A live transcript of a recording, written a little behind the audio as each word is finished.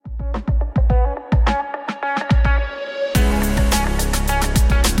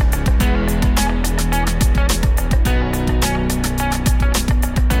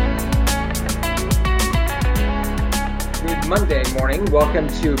Good morning. Welcome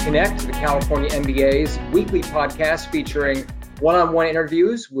to Connect, the California MBA's weekly podcast featuring one-on-one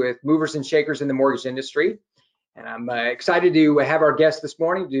interviews with movers and shakers in the mortgage industry. And I'm excited to have our guest this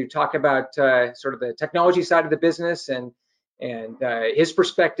morning to talk about sort of the technology side of the business and his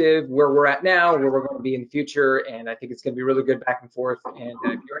perspective, where we're at now, where we're going to be in the future. And I think it's going to be really good back and forth. And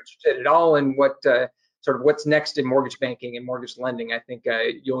if you're interested at all in what sort of what's next in mortgage banking and mortgage lending, I think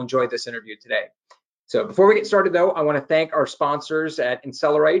you'll enjoy this interview today. So before we get started, though, I want to thank our sponsors at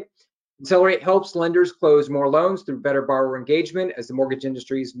Insellerate. Insellerate helps lenders close more loans through better borrower engagement as the mortgage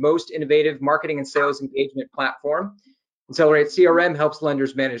industry's most innovative marketing and sales engagement platform. Insellerate CRM helps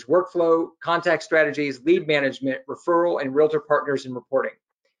lenders manage workflow, contact strategies, lead management, referral, and realtor partners and reporting.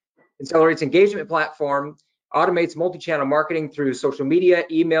 Insellerate's engagement platform automates multi-channel marketing through social media,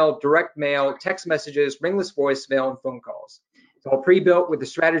 email, direct mail, text messages, ringless voicemail, and phone calls. It's all pre-built with the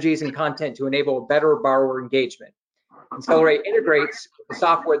strategies and content to enable better borrower engagement. Insellerate integrates the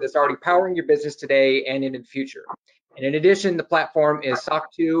software that's already powering your business today and into the future. And in addition, the platform is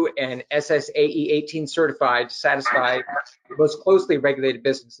SOC 2 and SSAE 18 certified to satisfy the most closely regulated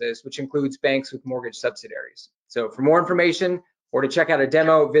businesses, which includes banks with mortgage subsidiaries. So for more information or to check out a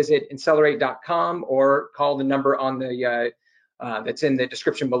demo, visit insellerate.com or call the number on the that's in the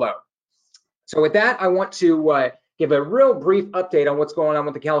description below. So with that, I want to give a real brief update on what's going on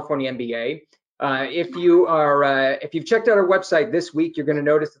with the California MBA. If you've checked out our website this week, you're going to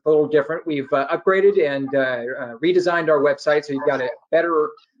notice it's a little different. We've upgraded and redesigned our website, so you've got a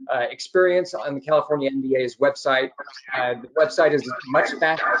better experience on the California MBA's website. The website is much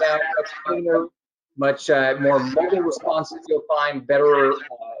faster now, much cleaner, much more mobile responsive. You'll find better.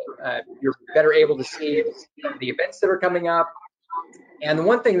 You're better able to see the events that are coming up. And the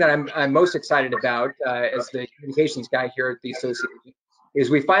one thing that I'm most excited about as the communications guy here at the association is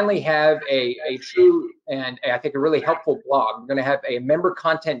we finally have a true and I think a really helpful blog. We're going to have a member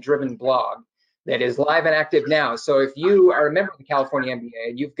content driven blog that is live and active now. So if you are a member of the California MBA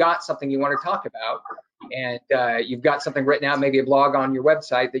and you've got something you want to talk about and you've got something written out, maybe a blog on your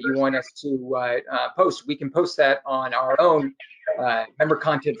website that you want us to post, we can post that on our own member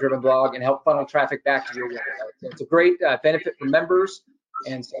content driven blog and help funnel traffic back to your website. So it's a great benefit for members.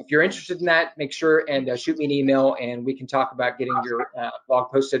 And so if you're interested in that, make sure and shoot me an email and we can talk about getting your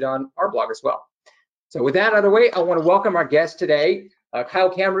blog posted on our blog as well. So with that out of the way, I want to welcome our guest today. Kyle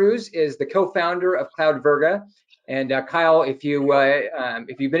Kamruz is the co-founder of CloudVerga. And Kyle, if you've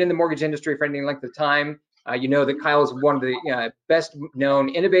been in the mortgage industry for any length of time, you know that Kyle is one of the best known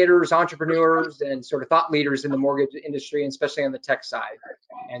innovators, entrepreneurs, and sort of thought leaders in the mortgage industry, and especially on the tech side.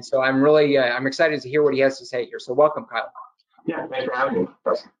 And so I'm really I'm excited to hear what he has to say here. So welcome, Kyle. Yeah, thanks for having me.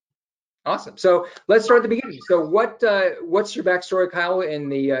 Awesome. So let's start at the beginning. So what's your backstory, Kyle, in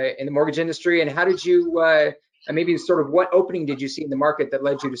the mortgage industry, and how did you maybe sort of what opening did you see in the market that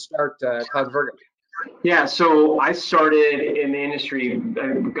led you to start CloudVerga? Yeah, so I started in the industry.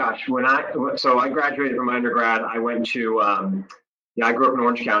 Gosh, I graduated from my undergrad. I went to I grew up in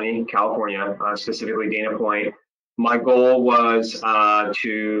Orange County, California, specifically Dana Point. My goal was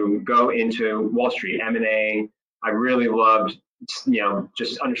to go into Wall Street, M&A. I really loved,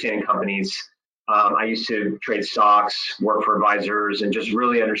 just understanding companies. I used to trade stocks, work for advisors, and just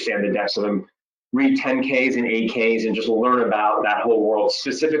really understand the depths of them. Read 10Ks and 8Ks and just learn about that whole world.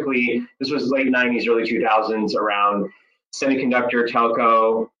 Specifically, this was late 90s, early 2000s, around semiconductor,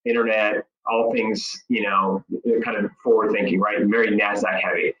 telco, internet, all things, kind of forward thinking, right? Very NASDAQ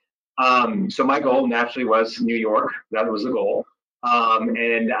heavy. So my goal naturally was New York. That was the goal.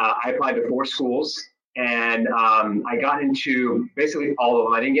 And I applied to 4 schools. And I got into basically all of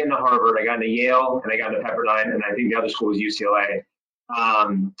them. I didn't get into Harvard. I got into Yale, and I got into Pepperdine, and I think the other school was UCLA.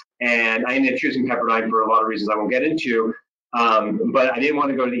 And I ended up choosing Pepperdine for a lot of reasons I won't get into. But I didn't want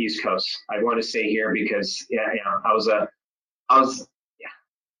to go to the East Coast. I wanted to stay here because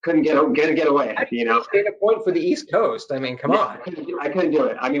couldn't get away. Made a point for the East Coast. I mean, come on. I couldn't do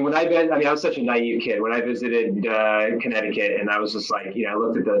it. I mean, I was such a naive kid. When I visited Connecticut, and I was just like, I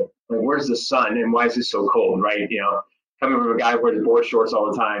looked at where's the sun and why is it so cold, right? Coming from a guy who wears board shorts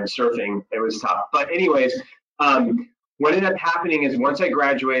all the time, surfing, it was tough. But anyways, what ended up happening is once I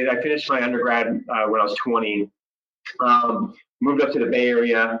graduated, I finished my undergrad when I was 20, moved up to the Bay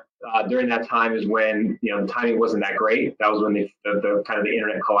Area. During that time is when, the timing wasn't that great. That was when the kind of the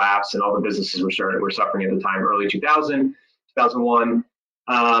internet collapsed and all the businesses were suffering at the time, early 2000, 2001.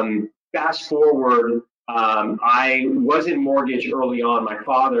 Fast forward, I was in mortgage early on. My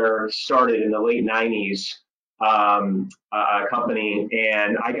father started in the late 90s a company,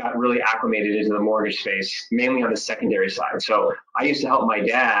 and I got really acclimated into the mortgage space, mainly on the secondary side. So I used to help my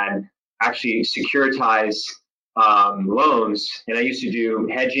dad actually securitize loans, and I used to do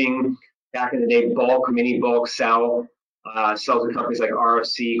hedging back in the day, bulk, mini bulk, sell to companies like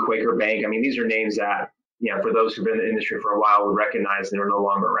RFC, Quaker Bank. I mean, these are names that, for those who've been in the industry for a while would recognize. They're no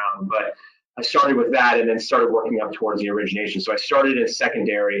longer around. But I started with that and then started working up towards the origination. So I started in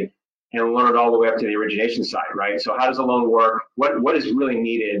secondary and learned all the way up to the origination side, right? So how does a loan work? What is really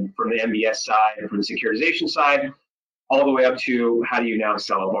needed from the MBS side and from the securitization side, all the way up to how do you now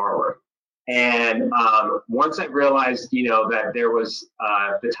sell a borrower? And once I realized, that there was,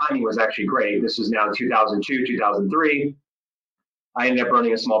 the timing was actually great. This was now 2002, 2003. I ended up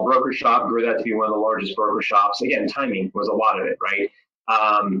running a small broker shop, grew that to be one of the largest broker shops. Again, timing was a lot of it, right?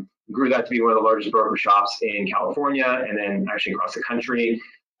 Grew that to be one of the largest broker shops in California and then actually across the country.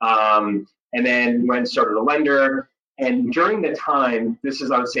 And then went and started a lender. And during the time, this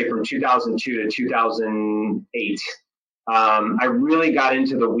is, I would say, from 2002 to 2008, I really got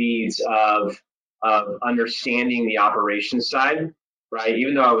into the weeds of understanding the operations side, right?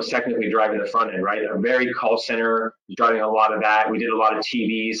 Even though I was technically driving the front end, right? A very call center, driving a lot of that. We did a lot of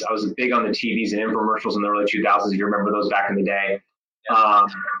TVs. I was big on the TVs and infomercials in the early 2000s, if you remember those back in the day.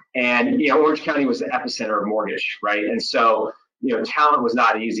 And Orange County was the epicenter of mortgage, right? And so, talent was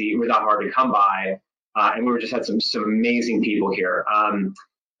not easy. It was not hard to come by. And we just had some amazing people here.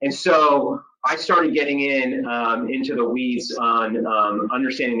 And so I started getting into the weeds on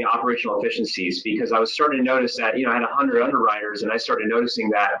understanding the operational efficiencies, because I was starting to notice that, I had 100 underwriters, and I started noticing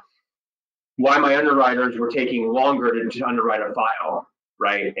that why my underwriters were taking longer to underwrite a file,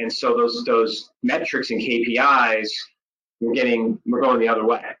 right? And so those metrics and KPIs were going the other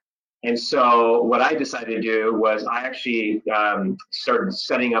way. And so what I decided to do was I actually started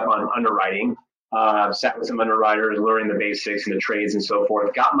setting up on underwriting. Sat with some underwriters, learning the basics and the trades and so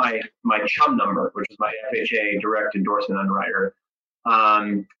forth. Got my CHUM number, which is my FHA direct endorsement underwriter,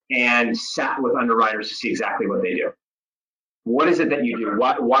 and sat with underwriters to see exactly what they do. What is it that you do?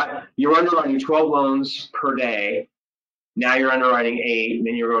 What you're underwriting 12 loans per day. Now you're underwriting 8,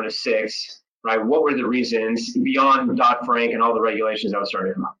 then you're going to 6, right? What were the reasons beyond Dodd-Frank and all the regulations that was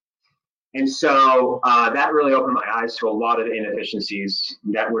starting to come up? And so that really opened my eyes to a lot of the inefficiencies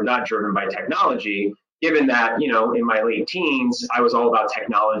that were not driven by technology, given that, in my late teens, I was all about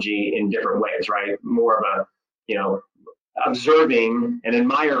technology in different ways, right? More of a, observing and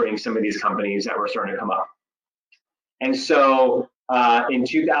admiring some of these companies that were starting to come up. And so in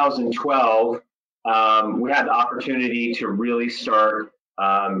 2012, we had the opportunity to really start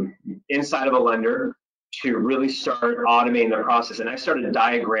inside of a lender to really start automating the process. And I started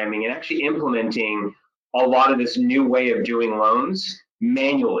diagramming and actually implementing a lot of this new way of doing loans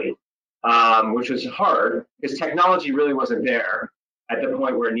manually, which was hard because technology really wasn't there at the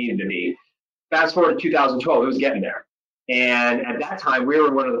point where it needed to be. Fast forward to 2012, it was getting there. And at that time, we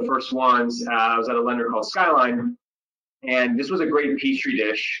were one of the first ones. I was at a lender called Skyline, and this was a great petri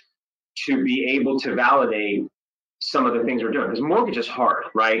dish to be able to validate some of the things we're doing. Because mortgage is hard,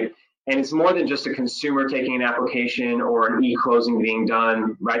 right? And it's more than just a consumer taking an application or an e-closing being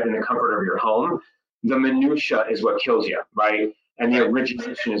done right in the comfort of your home. The minutia is what kills you, right? And the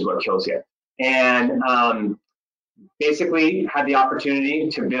origination is what kills you. And basically had the opportunity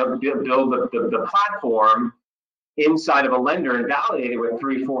to build the platform inside of a lender and validate it with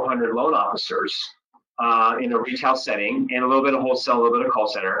 300-400 loan officers in a retail setting and a little bit of wholesale, a little bit of call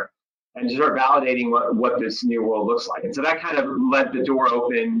center, and to start validating what this new world looks like. And so that kind of led the door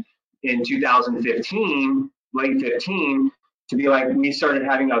open in 2015, late 15, to be like, we started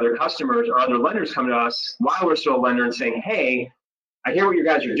having other customers or other lenders come to us while we're still a lender and saying, hey, I hear what you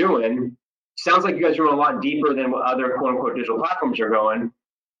guys are doing. Sounds like you guys are going a lot deeper than what other quote unquote digital platforms are going.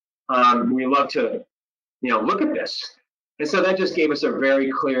 We love to, look at this. And so that just gave us a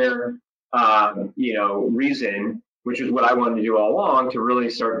very clear, reason, which is what I wanted to do all along, to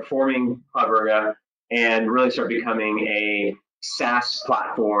really start forming Cloudberga and really start becoming a SaaS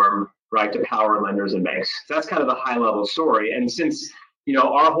platform, right, to power lenders and banks. So that's kind of the high level story. And since,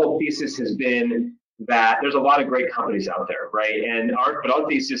 our whole thesis has been that there's a lot of great companies out there, right? And our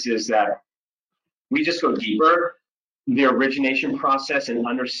thesis is that we just go deeper, the origination process and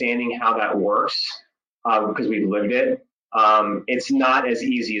understanding how that works, because we've lived it. It's not as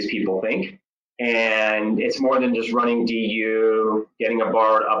easy as people think. And it's more than just running DU, getting a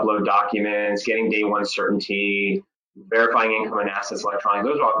borrower to upload documents, getting day one certainty, verifying income and assets electronically.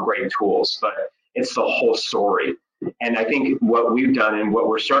 Those are all great tools, but it's the whole story. And I think what we've done and what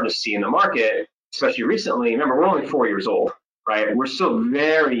we're starting to see in the market, especially recently, remember, we're only 4 years old, right? We're still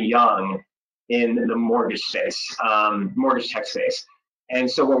very young in the mortgage space, mortgage tech space.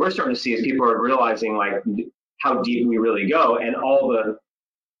 And so what we're starting to see is people are realizing like how deep we really go and all the,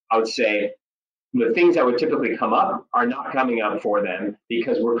 I would say, the things that would typically come up are not coming up for them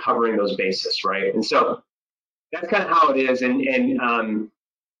because we're covering those bases, right? And so that's kind of how it is. And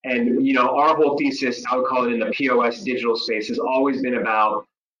you know, our whole thesis, I would call it in the POS digital space, has always been about,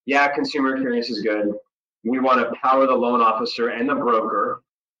 yeah, consumer experience is good. We want to power the loan officer and the broker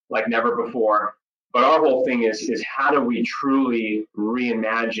like never before. But our whole thing is how do we truly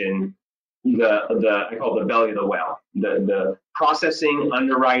reimagine I call it the belly of the whale, the processing,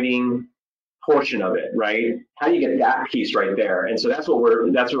 underwriting portion of it, right? How do you get that piece right there? And so that's what we're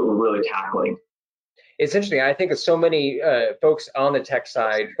really tackling. It's interesting. I think that so many folks on the tech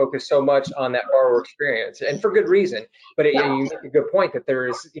side focus so much on that borrower experience, and for good reason. But you make a good point that there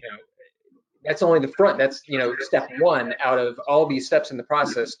is, you know, that's only the front. That's, you know, step one out of all these steps in the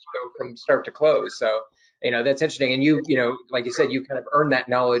process to go from start to close. So, you know, that's interesting. And you know, like you said, you kind of earned that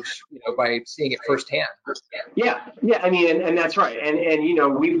knowledge, you know, by seeing it firsthand. Yeah. I mean, and that's right. And you know,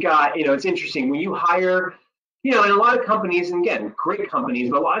 we've got, you know, it's interesting when you hire, you know, in a lot of companies, and again, great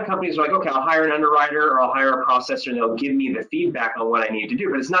companies, but a lot of companies are like, okay, I'll hire an underwriter or I'll hire a processor and they'll give me the feedback on what I need to do.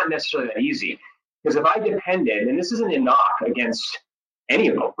 But it's not necessarily that easy, because if I depended, and this isn't a knock against any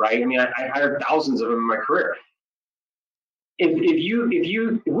of them, right? I mean, I hired thousands of them in my career.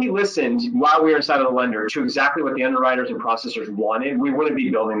 If we listened while we were inside of the lender to exactly what the underwriters and processors wanted, we wouldn't be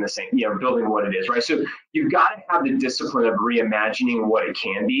building the same, you know, building what it is, right? So you've got to have the discipline of reimagining what it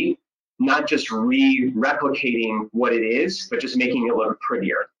can be, not just replicating what it is, but just making it look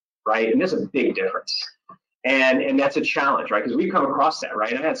prettier, right? And there's a big difference. And that's a challenge, right? Because we've come across that,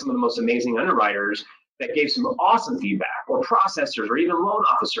 right? I had some of the most amazing underwriters that gave some awesome feedback, or processors, or even loan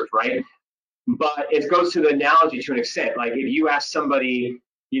officers, right? But it goes to the analogy to an extent. Like if you ask somebody,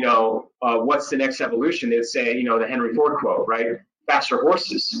 you know, what's the next evolution, they'd say, you know, the Henry Ford quote, right? Faster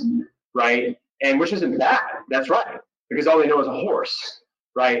horses, right? And which isn't bad, that's right, because all they know is a horse.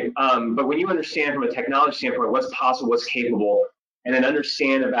 Right. But when you understand from a technology standpoint what's possible, what's capable, and then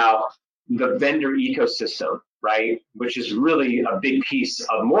understand about the vendor ecosystem, right, which is really a big piece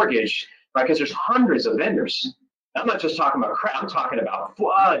of mortgage, right, because there's hundreds of vendors. I'm not just talking about credit, I'm talking about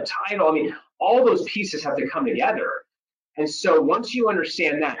flood, title. I mean, all those pieces have to come together. And so once you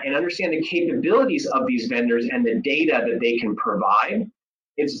understand that and understand the capabilities of these vendors and the data that they can provide,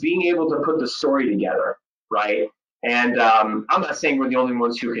 it's being able to put the story together, right? And I'm not saying we're the only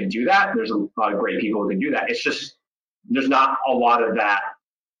ones who can do that. There's a lot of great people who can do that. It's just there's not a lot of that,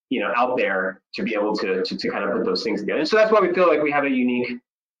 you know, out there to be able to kind of put those things together. And so that's why we feel like we have a unique,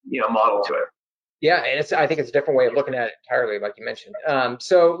 you know, model to it. Yeah, and I think it's a different way of looking at it entirely, like you mentioned.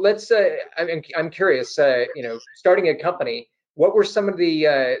 So let's. I'm curious. You know, starting a company, what were some of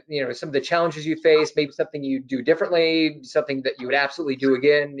the you know, some of the challenges you faced? Maybe something you do differently, something that you would absolutely do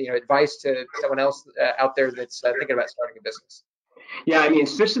again. You know, advice to someone else out there that's thinking about starting a business. Yeah, I mean,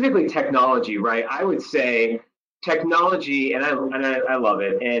 specifically technology, right? I would say technology, and I love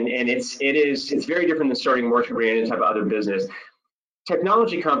it, and it's very different than starting a mortgage company or any type of other business.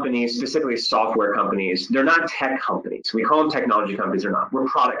 Technology companies, specifically software companies, they're not tech companies. We call them technology companies. They're not. We're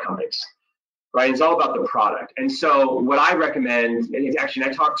product companies, right? It's all about the product. And so what I recommend is actually, I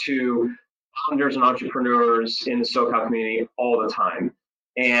talk to founders and entrepreneurs in the SoCal community all the time.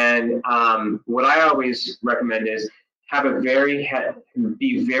 And what I always recommend is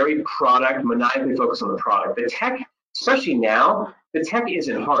be very product, maniacally focused on the product. The tech, especially now, the tech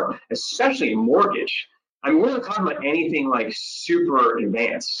isn't hard, especially in mortgage. I mean, we're not talking about anything like super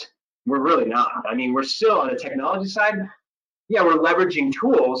advanced. We're really not. I mean, we're still on the technology side. Yeah, we're leveraging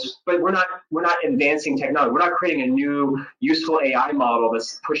tools, but we're not advancing technology. We're not creating a new useful AI model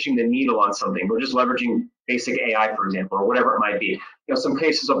that's pushing the needle on something. We're just leveraging basic AI, for example, or whatever it might be. You know, some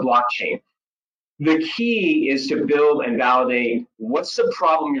cases of blockchain. The key is to build and validate what's the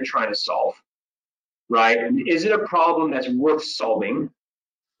problem you're trying to solve, right? Is it a problem that's worth solving?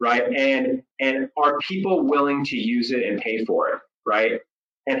 Right? And are people willing to use it and pay for it, right?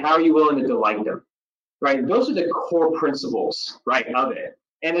 And how are you willing to delight them, right? Those are the core principles, right, of it.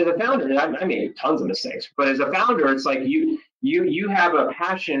 And as a founder, I made tons of mistakes, but as a founder, it's like you have a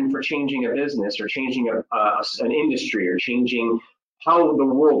passion for changing a business or changing an industry or changing how the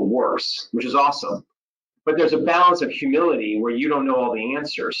world works, which is awesome. But there's a balance of humility where you don't know all the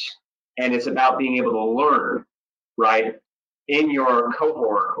answers, and it's about being able to learn, right, in your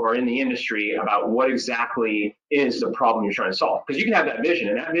cohort or in the industry about what exactly is the problem you're trying to solve. Because you can have that vision,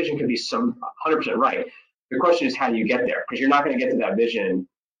 and that vision can be some 100% right. The question is, how do you get there? Because you're not going to get to that vision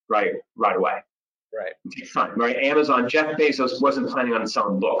right away. Right. It takes time, right? Amazon, Jeff Bezos wasn't planning on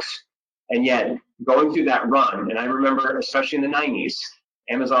selling books. And yet, going through that run, and I remember, especially in the 90s,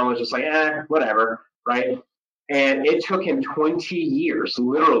 Amazon was just like, whatever, right? And it took him 20 years,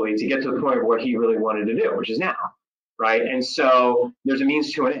 literally, to get to the point of what he really wanted to do, which is now, right? And so there's a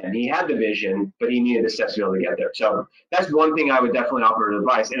means to an end. He had the vision, but he needed the steps to be able to get there. So that's one thing I would definitely offer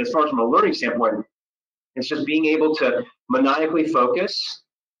advice. And as far as from a learning standpoint, it's just being able to maniacally focus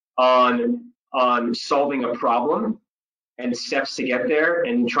on solving a problem and steps to get there,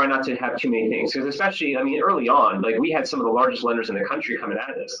 and try not to have too many things. Because especially, I mean, early on, like we had some of the largest lenders in the country coming out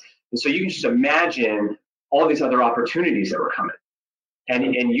of this. And so you can just imagine all these other opportunities that were coming.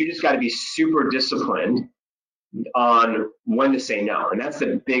 And you just got to be super disciplined on when to say no. And that's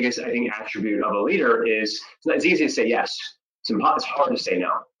the biggest, I think, attribute of a leader is it's easy to say yes. It's hard to say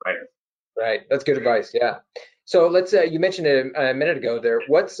no, right? Right. That's good advice. Yeah. So let's, you mentioned it a minute ago there.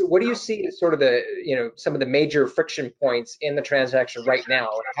 What do you see as sort of the, some of the major friction points in the transaction right now?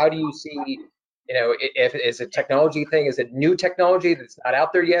 How do you see, if is it a technology thing? Is it new technology that's not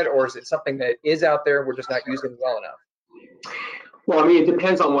out there yet? Or is it something that is out there and we're just not using it well enough? Well, I mean, it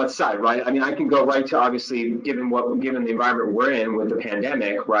depends on what side, right? I mean, I can go right to, obviously, given the environment we're in with the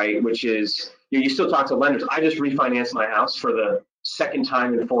pandemic, right, which is, you still talk to lenders. I just refinanced my house for the second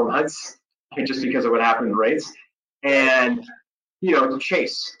time in 4 months, just because of what happened in rates. And,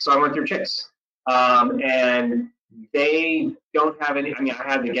 Chase. So I went through Chase. And they don't have any, I mean, I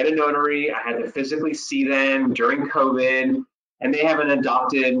had to get a notary. I had to physically see them during COVID, and they haven't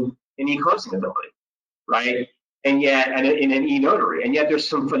adopted an e-closing ability, right? And yet, and in an e-notary, and yet there's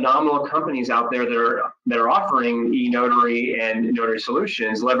some phenomenal companies out there that are offering e-notary and notary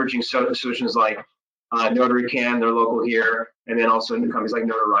solutions, leveraging solutions like Notary Cam, they're local here, and then also new companies like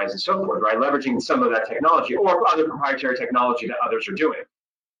Notarize and so forth, right? Leveraging some of that technology or other proprietary technology that others are doing.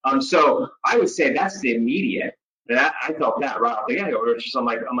 So I would say that's the immediate. And I felt that right off the get-go. I'm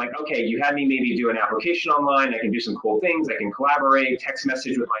like, okay, you had me maybe do an application online. I can do some cool things. I can collaborate, text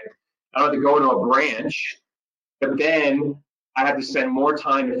message with I don't have to go into a branch. But then I have to spend more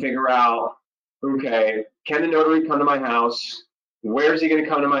time to figure out, okay, can the notary come to my house? Where is he going to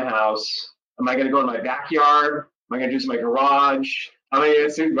come to my house? Am I going to go in my backyard? Am I going to do this in my garage? How many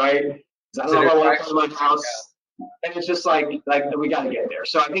answers, right? I don't know if I want to come to my house. And it's just like we got to get there.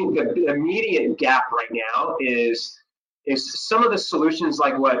 So I think the immediate gap right now is some of the solutions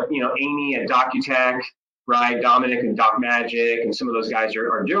like what Amy at DocuTech, right? Dominic and DocMagic and some of those guys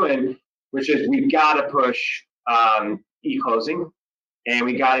are doing, which is we've got to push e-closing, and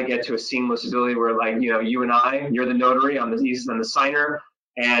we got to get to a seamless ability where, like, you and I, you're the notary, I'm the signer,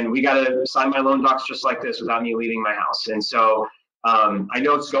 and we got to sign my loan docs just like this without me leaving my house. And so I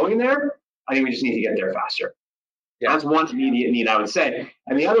know it's going there. I think we just need to get there faster. Yeah. That's one immediate need, I would say.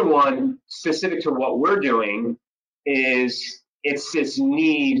 And the other one, specific to what we're doing, is it's this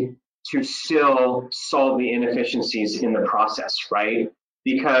need to still solve the inefficiencies in the process, right?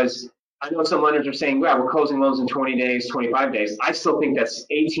 Because I know some lenders are saying, well, we're closing loans in 20 days, 25 days. I still think that's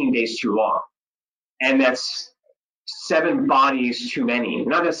 18 days too long. And that's 7 bodies too many. I'm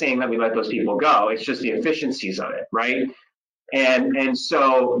not just saying that we let those people go. It's just the efficiencies of it, right? And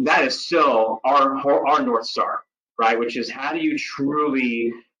so that is still our North Star, right? Which is how do you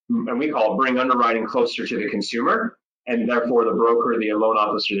truly, and we call it bring underwriting closer to the consumer, and therefore the broker, the loan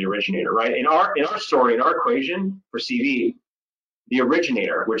officer, the originator, right? In our story, in our equation for CV, the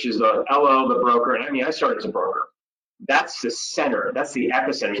originator, which is the LO, the broker, and I mean, I started as a broker. That's the center. That's the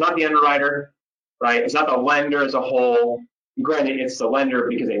epicenter. It's not the underwriter, right? It's not the lender as a whole. Granted, it's the lender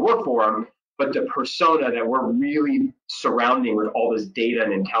because they work for them, but the persona that we're really surrounding with all this data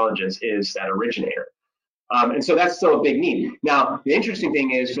and intelligence is that originator. And so that's still a big need. Now, the interesting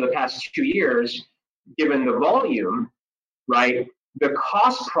thing is for the past 2 years, given the volume, right, the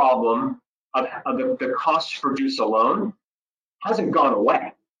cost problem of the cost to produce a loan hasn't gone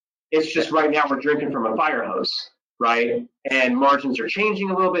away. It's just right now we're drinking from a fire hose, right? And margins are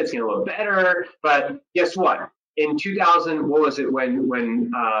changing a little bit. It's getting a little better. But guess what? In 2000, what was it when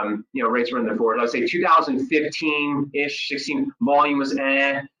rates were in the fours? I would say 2015-ish, 16, volume was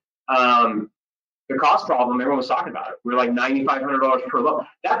the cost problem, everyone was talking about it. We were like $9,500 per loan.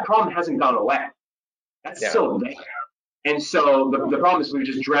 That problem hasn't gone away. That's still there. And so the problem is we've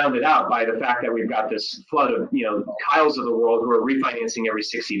just drowned it out by the fact that we've got this flood of, Kyles of the world who are refinancing every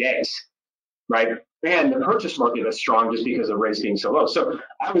 60 days, right? And the purchase market is strong just because of rates being so low. So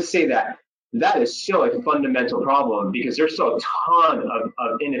I would say that is still a fundamental problem because there's still a ton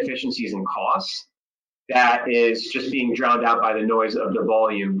of inefficiencies and costs that is just being drowned out by the noise of the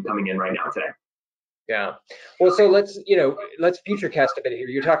volume coming in right now today. Yeah. Well, so let's future cast a bit here.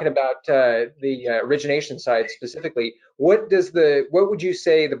 You're talking about the origination side specifically. What would you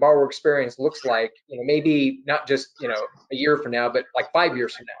say the borrower experience looks like? Maybe not just a year from now, but like 5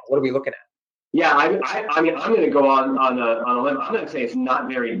 years from now. What are we looking at? Yeah, I mean, I'm going to go on a limb. I'm going to say it's not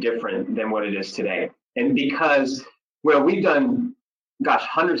very different than what it is today. And because, well, we've done, gosh,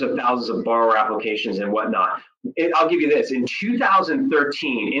 hundreds of thousands of borrower applications and whatnot. I'll give you this. In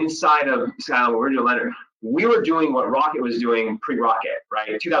 2013, inside of Skyline, we're doing lender, we were doing what Rocket was doing pre-Rocket, right?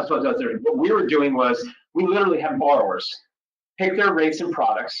 In 2012, 2013, what we were doing was we literally had borrowers pick their rates and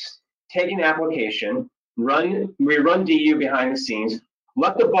products, take an application, we run DU behind the scenes,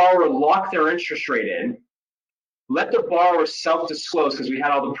 let the borrower lock their interest rate in, let the borrower self-disclose, because we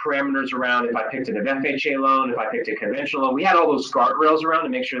had all the parameters around if I picked an FHA loan, if I picked a conventional loan, we had all those guardrails around to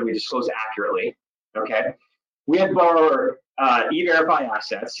make sure that we disclose accurately, okay? We had borrower e-verify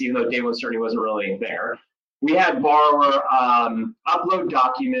assets, even though day one certainly wasn't really there. We had borrower upload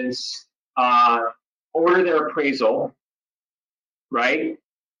documents, order their appraisal, right?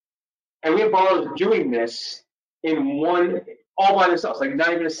 And we have borrowers doing this in one, all by themselves, like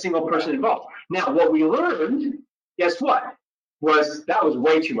not even a single person involved. Now, what we learned, guess what? That was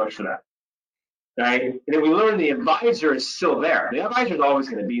way too much for them, right? And then we learned the advisor is still there. The advisor is always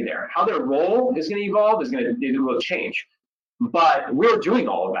going to be there. How their role is going to evolve it will change. But we're doing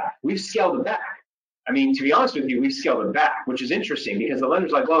all of that. We've scaled it back. I mean, to be honest with you, we've scaled it back, which is interesting because the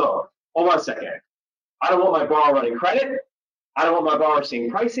lender's like, whoa, hold on a second. I don't want my borrower running credit. I don't want my borrower seeing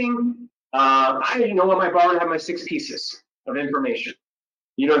pricing. I don't want my borrower to have my 6 pieces of information.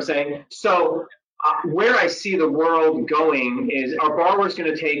 You know what I'm saying? So where I see the world going is, are borrowers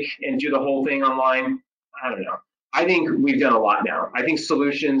going to take and do the whole thing online? I don't know. I think we've done a lot now. I think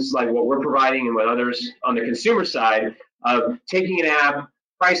solutions like what we're providing and what others on the consumer side of taking an app,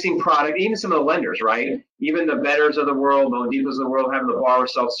 pricing product, even some of the lenders, right? Even the Betters of the world, the loanDepots of the world, having the borrower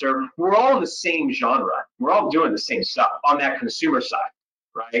self-serve. We're all in the same genre. We're all doing the same stuff on that consumer side,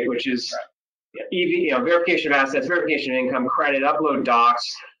 right? Which is EV, verification of assets, verification of income, credit, upload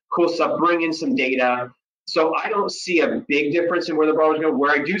docs, cool stuff, bring in some data. So I don't see a big difference in where the borrowers go.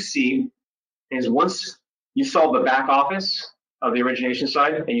 Where I do see is once you solve the back office of the origination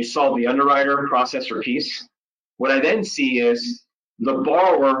side and you solve the underwriter processor piece, what I then see is the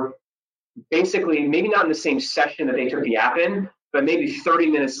borrower basically, maybe not in the same session that they took the app in, but maybe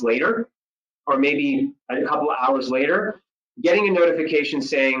 30 minutes later, or maybe a couple of hours later, getting a notification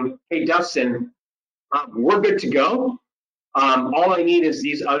saying, hey, Dustin, we're good to go. All I need is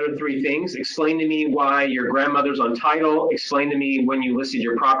these other 3 things. Explain to me why your grandmother's on title. Explain to me when you listed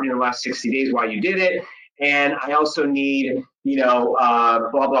your property in the last 60 days, why you did it. And I also need, blah,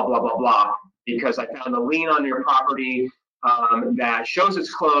 blah, blah, blah, blah, because I found a lien on your property that shows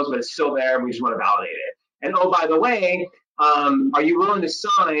it's closed, but it's still there, and we just want to validate it. And oh, by the way, are you willing to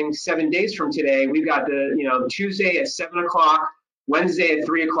sign 7 days from today? We've got the, Tuesday at 7 o'clock, Wednesday at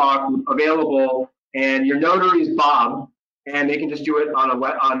 3 o'clock available, and your notary is Bob, and they can just do it on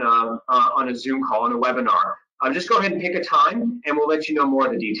a Zoom call, on a webinar. Just go ahead and pick a time, and we'll let you know more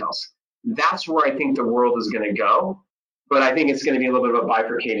of the details. That's where I think the world is going to go, but I think it's going to be a little bit of a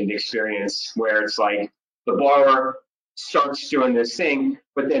bifurcated experience where it's like the borrower starts doing this thing,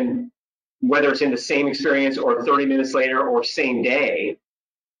 but then whether it's in the same experience or 30 minutes later or same day,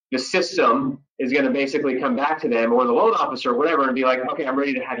 the system is going to basically come back to them or the loan officer or whatever and be like, okay, I'm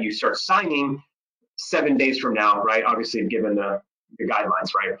ready to have you start signing 7 days from now, right? Obviously, given the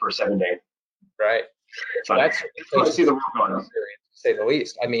guidelines, right, for 7 days. Right. So that's I see the world going on. To say the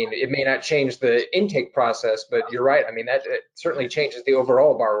least. I mean, it may not change the intake process, but you're right. I mean, that it certainly changes the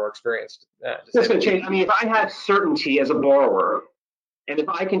overall borrower experience. That's going to change. I mean, if I had certainty as a borrower, and if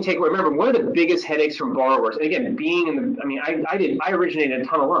I can remember, one of the biggest headaches from borrowers, and again, being in the, I mean, I originated a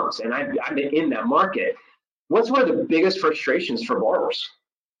ton of loans, and I've been in that market. What's one of the biggest frustrations for borrowers?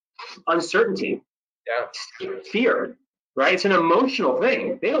 Uncertainty. Yeah. Fear, right? It's an emotional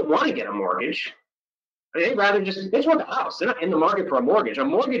thing. They don't want to get a mortgage. They'd rather they just want the house. They're not in the market for a mortgage. A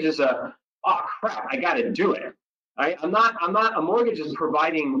mortgage is oh crap, I got to do it. Right? A mortgage is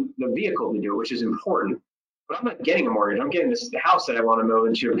providing the vehicle to do it, which is important. But I'm not getting a mortgage. I'm getting the house that I want to move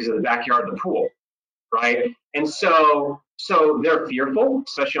into because of the backyard of the pool, right? And so they're fearful,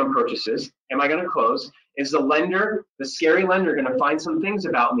 especially on purchases. Am I going to close? Is the scary lender, going to find some things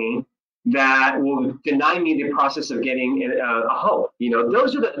about me that will deny me the process of getting a home?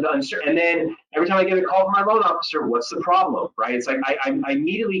 Those are the uncertain. And then every time I get a call from my loan officer, what's the problem, right? It's like I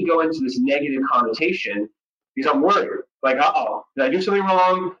immediately go into this negative connotation because I'm worried. Like, uh-oh, did I do something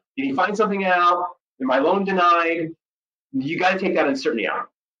wrong? Did he find something out? Is my loan denied? You got to take that uncertainty out.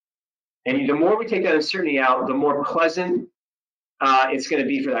 And the more we take that uncertainty out, the more pleasant it's going to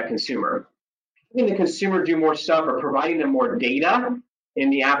be for that consumer. Having the consumer do more stuff or providing them more data in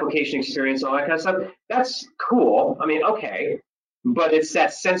the application experience, all that kind of stuff, that's cool. I mean, okay, but it's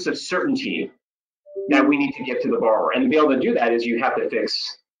that sense of certainty that we need to give to the borrower. And to be able to do that is you have to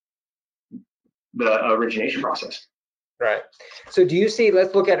fix the origination process. Right. So do you see,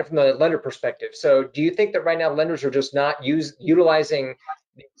 let's look at it from the lender perspective. So do you think that right now lenders are just not utilizing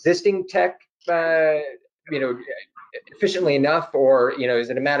the existing tech, efficiently enough, or, is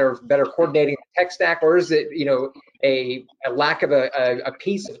it a matter of better coordinating the tech stack, or is it, a lack of a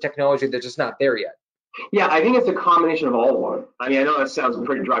piece of technology that's just not there yet? Yeah, I think it's a combination of all of them. I mean, I know that sounds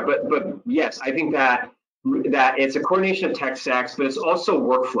pretty dry, but yes, I think that it's a coordination of tech stacks, but it's also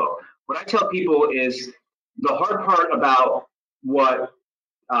workflow. What I tell people is the hard part about what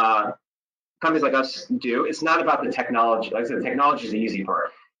companies like us do, it's not about the technology. Like I said, the technology is the easy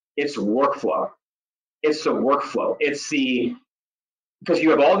part. It's workflow. It's the workflow. Because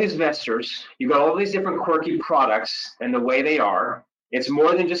you have all these investors, you've got all these different quirky products and the way they are. It's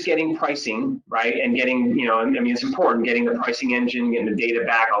more than just getting pricing, right? And getting, it's important, getting the pricing engine, getting the data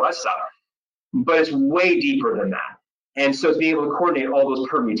back, all that stuff. But it's way deeper than that. And so it's being able to coordinate all those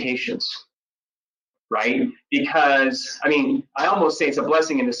permutations, right? Because, I almost say it's a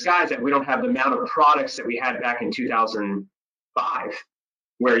blessing in disguise that we don't have the amount of products that we had back in 2005,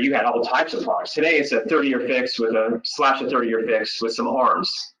 where you had all types of products. Today, it's a 30-year fix with a slash a 30-year fix with some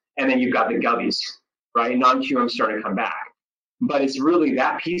arms. And then you've got the govies, right? Non-QM starting to come back. But it's really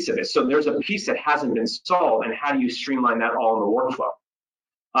that piece of it. So there's a piece that hasn't been solved, and how do you streamline that all in the workflow?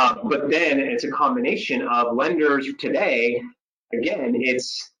 But then it's a combination of lenders today. Again,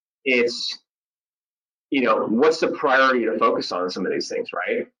 it's what's the priority to focus on some of these things,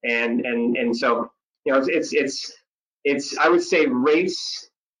 right? And so it's I would say rates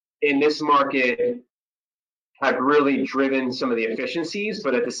in this market have really driven some of the efficiencies,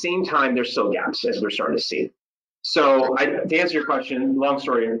 but at the same time, there's still gaps, as we're starting to see. So to answer your question, long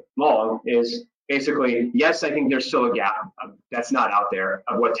story long, is basically, yes, I think there's still a gap that's not out there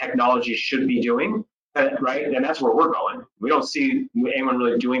of what technology should be doing, right? And that's where we're going. We don't see anyone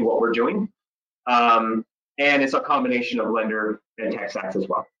really doing what we're doing. And it's a combination of lender and tech stacks as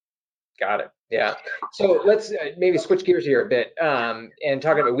well. Got it. Yeah. So let's maybe switch gears here a bit and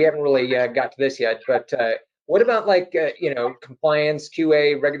talk about, we haven't really got to this yet, but what about compliance,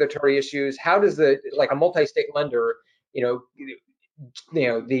 QA, regulatory issues? How does a multi-state lender, the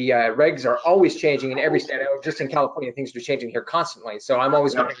regs are always changing in every state. Just in California, things are changing here constantly. So I'm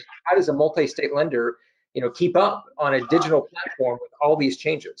always wondering, how does a multi-state lender, keep up on a digital platform with all these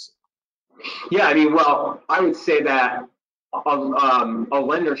changes? Yeah, I would say that a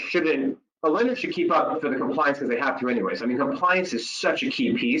lender should keep up for the compliance because they have to anyways. Compliance is such a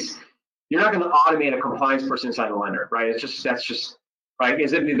key piece. You're not going to automate a compliance person inside a lender, right? That's just right.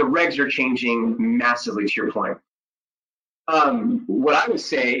 The regs are changing massively, to your point. What I would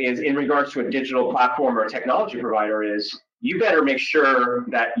say is, in regards to a digital platform or a technology provider, is you better make sure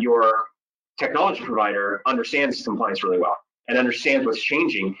that your technology provider understands compliance really well and understands what's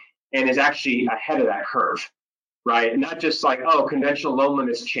changing and is actually ahead of that curve, right? Not just like, oh, conventional loan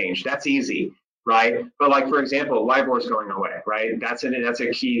limits change. That's easy, right? But for example, LIBOR is going away, right? That's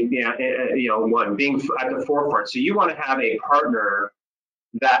a key, one, being at the forefront. So you want to have a partner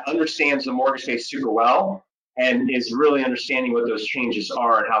that understands the mortgage space super well and is really understanding what those changes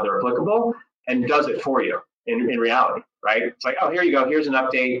are and how they're applicable, and does it for you in reality, right? It's like, oh, here you go. Here's an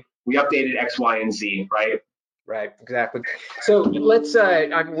update. We updated X, Y, and Z, right? Right, exactly. So let's,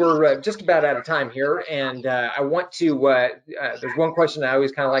 we're just about out of time here, and I want to, there's one question I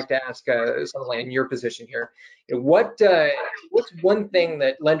always kind of like to ask someone in your position here. What's one thing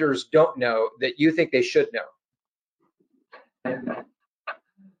that lenders don't know that you think they should know?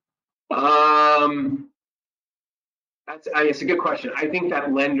 It's a good question. I think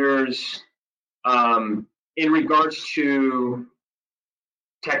that lenders, in regards to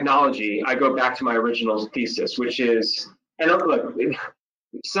technology, I go back to my original thesis, which is, and look,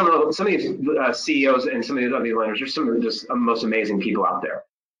 some of these CEOs and some of these other lenders are some of the most amazing people out there.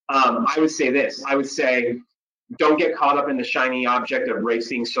 I would say this. I would say, don't get caught up in the shiny object of rates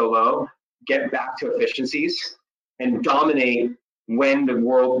being so low. Get back to efficiencies and dominate when the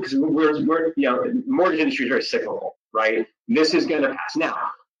world, because the mortgage industry is very cyclical, right? This is going to pass. Now,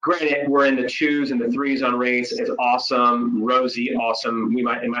 granted, we're in the 2s and the 3s on rates. It's awesome, rosy, awesome.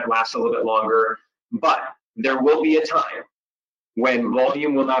 It might last a little bit longer, but there will be a time when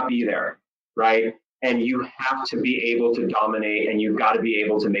volume will not be there, right? And you have to be able to dominate, and you've got to be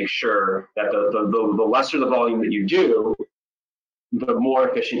able to make sure that the lesser the volume that you do, the more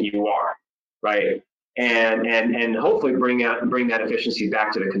efficient you are, right? And hopefully bring that efficiency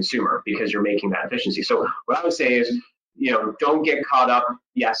back to the consumer, because you're making that efficiency. So what I would say is, don't get caught up.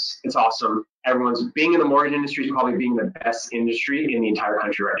 Yes, it's awesome. Everyone's being in the mortgage industry is probably being the best industry in the entire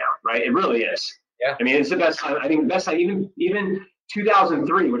country right now, right? It really is. Yeah. I mean, it's the best time. I think the best time, even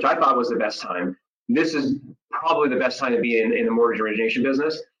 2003, which I thought was the best time. This is probably the best time to be in the mortgage origination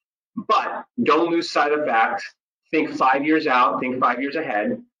business. But don't lose sight of the fact. Think 5 years out, think 5 years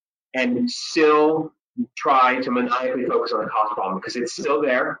ahead, and still try to maniacally focus on the cost problem because it's still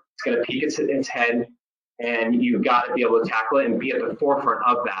there. It's going to peak its head, and you've got to be able to tackle it and be at the forefront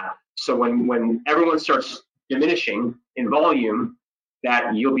of that. So when everyone starts diminishing in volume,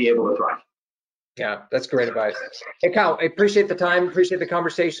 that you'll be able to thrive. Yeah, that's great advice. Hey, Kyle, I appreciate the time, appreciate the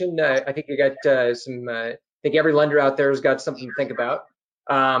conversation. I think you got I think every lender out there has got something to think about.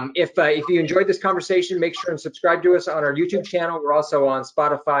 If you enjoyed this conversation, make sure and subscribe to us on our YouTube channel. We're also on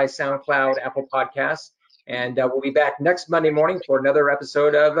Spotify, SoundCloud, Apple Podcasts, and we'll be back next Monday morning for another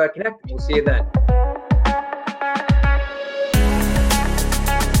episode of Connect. We'll see you then.